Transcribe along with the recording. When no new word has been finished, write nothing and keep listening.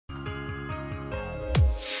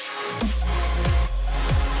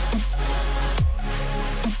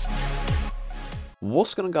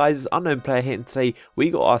What's going on, guys? It's Unknown Player here, and today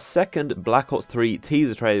we got our second Black Ops 3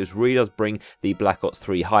 teaser trailer, which really does bring the Black Ops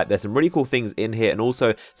 3 hype. There's some really cool things in here, and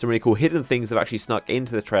also some really cool hidden things that have actually snuck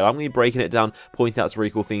into the trailer. I'm going to be breaking it down, pointing out some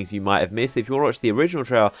really cool things you might have missed. If you want to watch the original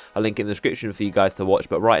trailer, I'll link it in the description for you guys to watch,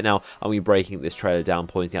 but right now I'm going to be breaking this trailer down,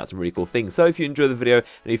 pointing out some really cool things. So if you enjoyed the video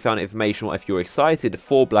and you found it informational, if you're excited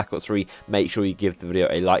for Black Ops 3, make sure you give the video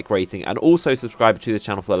a like rating, and also subscribe to the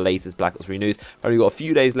channel for the latest Black Ops 3 news. I've only got a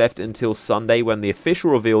few days left until Sunday, when the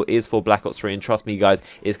official reveal is for Black Ops 3, and trust me guys,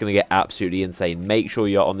 it's going to get absolutely insane. Make sure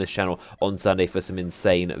you're on this channel on Sunday for some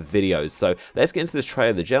insane videos. So let's get into this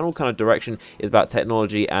trailer. The general kind of direction is about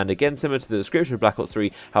technology, and again, similar to the description of Black Ops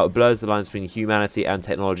 3, how it blurs the lines between humanity and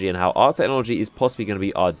technology, and how our technology is possibly going to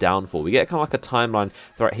be our downfall. We get kind of like a timeline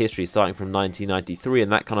throughout history, starting from 1993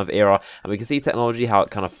 and that kind of era, and we can see technology, how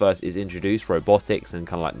it kind of first is introduced, robotics and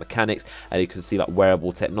kind of like mechanics, and you can see like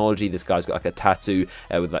wearable technology. This guy's got like a tattoo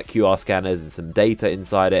with like QR scanners and some data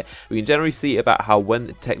inside it. We can generally see about how when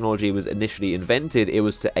the technology was initially invented, it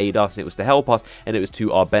was to aid us and it was to help us and it was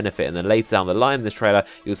to our benefit, and then later down the line in this trailer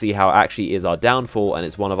you'll see how it actually is our downfall and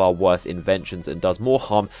it's one of our worst inventions and does more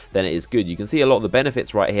harm than it is good. You can see a lot of the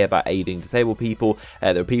benefits right here about aiding disabled people.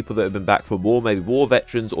 There are people that have been back from war, maybe war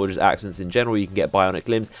veterans or just accidents in general. You can get bionic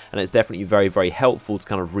limbs, and it's definitely very, very helpful to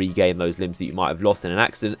kind of regain those limbs that you might have lost in an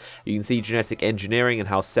accident. You can see genetic engineering and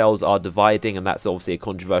how cells are dividing, and that's obviously a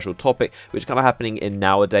controversial topic which is kind of happening in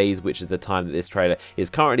nowadays, which is the time that this trailer is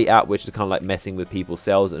currently at, which is kind of like messing with people's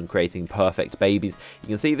cells and creating perfect babies. You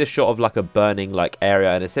can see this shot of like a burning like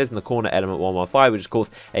area, and it says in the corner element 115, which is of course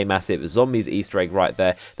a massive zombies Easter egg right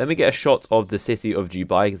there. Then we get a shot of the city of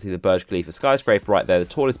Dubai. You can see the Burj Khalifa skyscraper right there, the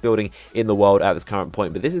tallest building in the world at this current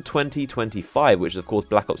point, but this is 2025, which is of course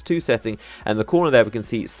Black Ops 2 setting, and in the corner there we can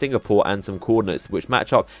see Singapore and some coordinates which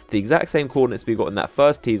match up to the exact same coordinates we got in that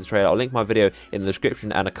first teaser trailer. I'll link my video in the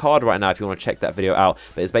description and a card right now if you want to check that video out,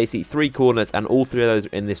 but it's basically 3 coordinates and all 3 of those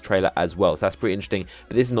are in this trailer as well, so that's pretty interesting.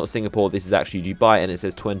 But this is not Singapore, this is actually Dubai, and it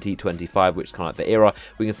says 2025, which is kind of like the era.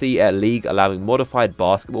 We can see a league allowing modified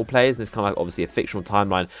basketball players, and it's kind of like obviously a fictional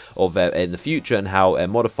timeline of in the future, and how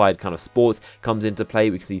modified kind of sports comes into play.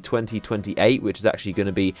 We can see 2028, which is actually going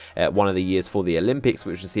to be one of the years for the Olympics,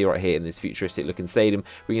 which we see right here in this futuristic looking stadium.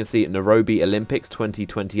 We can see Nairobi Olympics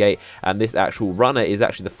 2028, and this actual runner is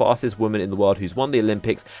actually the fastest woman in the world who's won the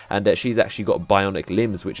Olympics, and she's actually got bionic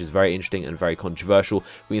limbs, which is very interesting and very controversial.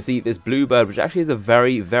 We can see this bluebird, which actually has a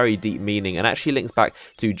very, very deep meaning and actually links back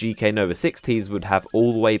to GK Nova 6 teas would have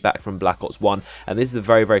all the way back from Black Ops 1, and this is a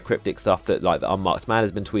very, very cryptic stuff that like the Unmarked Man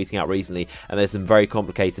has been tweeting out recently, and there's some very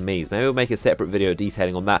complicated meanings. Maybe we'll make a separate video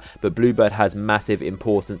detailing on that, but bluebird has massive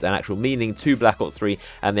importance and actual meaning to Black Ops 3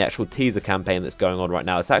 and the actual teaser campaign that's going on right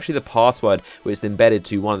now. It's actually the password which is embedded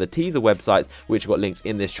to one of the teaser websites which got links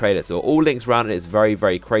in this trailer, so all links around it is very,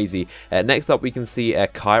 very crazy. Next up we can see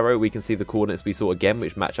Cairo. We can see the coordinates we saw again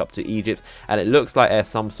which match up to Egypt, and it looks like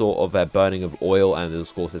some sort of burning of oil, and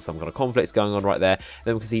of course there's some kind of conflicts going on right there.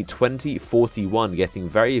 Then we can see 2041 getting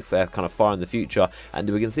very kind of far in the future, and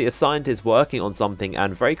we can see a scientist working on something,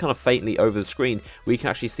 and very kind of faintly over the screen we can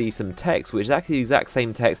actually see some text, which is actually the exact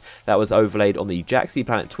same text that was overlaid on the Jaxi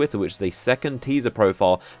Planet Twitter, which is a second teaser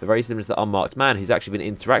profile, very similar to the Unmarked Man, who's actually been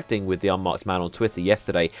interacting with the Unmarked Man on Twitter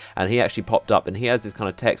yesterday, and he actually popped up and he has this kind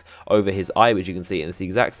of text over his eye, which you can see, and it's the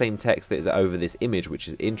exact same text that is over this image, which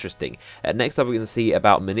is interesting. Next up we can see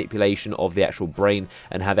about manipulation of the actual brain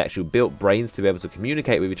and how they actually built brains to be able to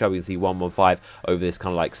communicate with each other. We can see 115 over this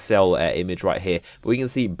kind of like cell image right here, but we can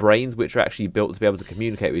see brains which are actually built to be able to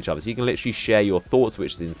communicate with each other, so you can literally share your thoughts,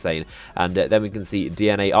 which is insane. And then we can see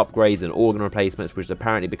DNA upgrades and organ replacements, which is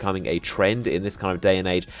apparently becoming a trend in this kind of day and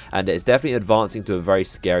age, and it's definitely advancing to a very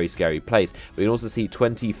scary, scary place. We can also see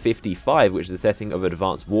 2055, which is the setting of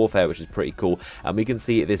advanced warfare, which is pretty cool, and we can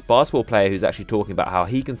see this basketball player who's actually talking about how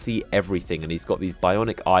he can see everything, and he's got these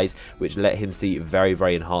bionic eyes which let him see very,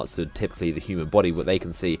 very enhanced to typically the human body, what they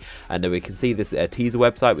can see. And then we can see this teaser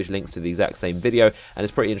website which links to the exact same video, and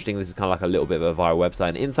it's pretty interesting. This is kind of like a little bit of a viral website,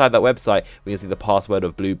 and inside that website we can see the password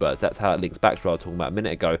of bluebirds. That's how it links back to what I was talking about a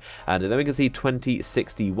minute ago. And then we can see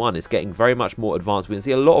 2061 is getting very much more advanced. We can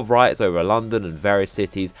see a lot of riots over London and various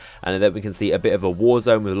cities, and then we can see a bit of a war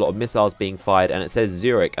zone with a lot of missiles being fired, and it says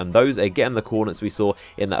Zurich, and those again the coordinates we saw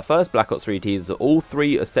in that first Black Ops 3 teaser. So all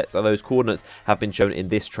 3 sets of those coordinates have been shown in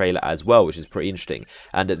this trailer as well, which is pretty interesting.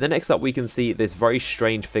 And then next up we can see this very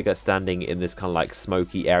strange figure standing in this kind of like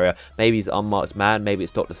smoky area. Maybe it's Unmarked Man, maybe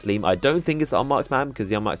it's Dr. Sleem. I don't think it's the Unmarked Man, because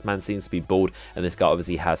the Unmarked Man seems to be bald, and this guy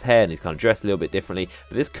obviously has hair and he's kind of dressed a little bit differently,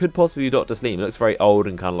 but this could possibly be Dr. Sleem. It looks very old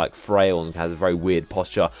and kind of like frail and has a very weird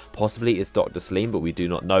posture. Possibly it's Dr. Sleem, but we do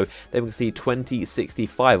not know. Then we can see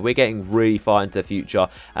 2065. We're getting really far into the future,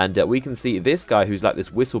 and we we can see this guy who's like this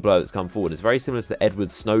whistleblower that's come forward. It's very similar to the Edward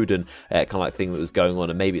Snowden kind of like thing that was going on,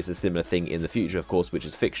 and maybe it's a similar thing in the future, of course, which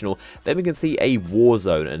is fictional. Then we can see a war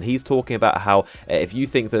zone, and he's talking about how if you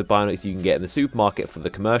think the bionics you can get in the supermarket for the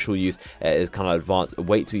commercial use is kind of advanced,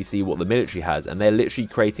 wait till you see what the military has, and they're literally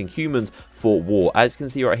creating humans for war. As you can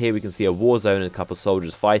see right here, we can see a war zone and a couple of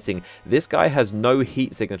soldiers fighting. This guy has no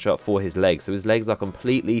heat signature for his legs, so his legs are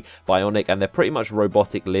completely bionic, and they're pretty much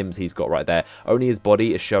robotic limbs he's got right there. Only his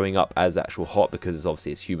body is showing up as actual hot because it's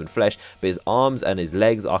obviously it's human flesh, but his arms and his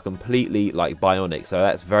legs are completely like bionic, so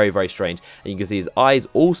that's very, very strange. And you can see his eyes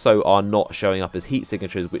also are not showing up as heat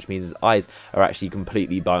signatures, which means his eyes are actually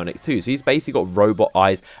completely bionic too. So he's basically got robot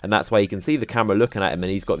eyes, and that's why you can see the camera looking at him,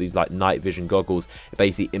 and he's got these like night vision goggles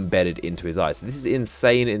basically embedded into his eyes. So this is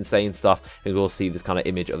insane stuff, and we'll see this kind of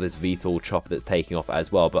image of this VTOL chopper that's taking off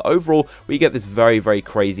as well. But overall, we get this very, very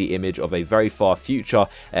crazy image of a very far future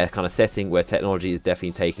kind of setting where technology is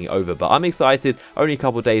definitely taking over. But I'm excited. Only a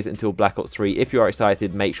couple of days until Black Ops 3. If you are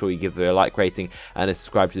excited, make sure you give it a like rating and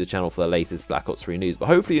subscribe to the channel for the latest Black Ops 3 news. But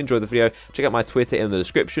hopefully you enjoyed the video. Check out my Twitter in the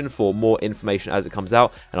description for more information as it comes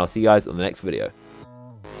out, and I'll see you guys on the next video.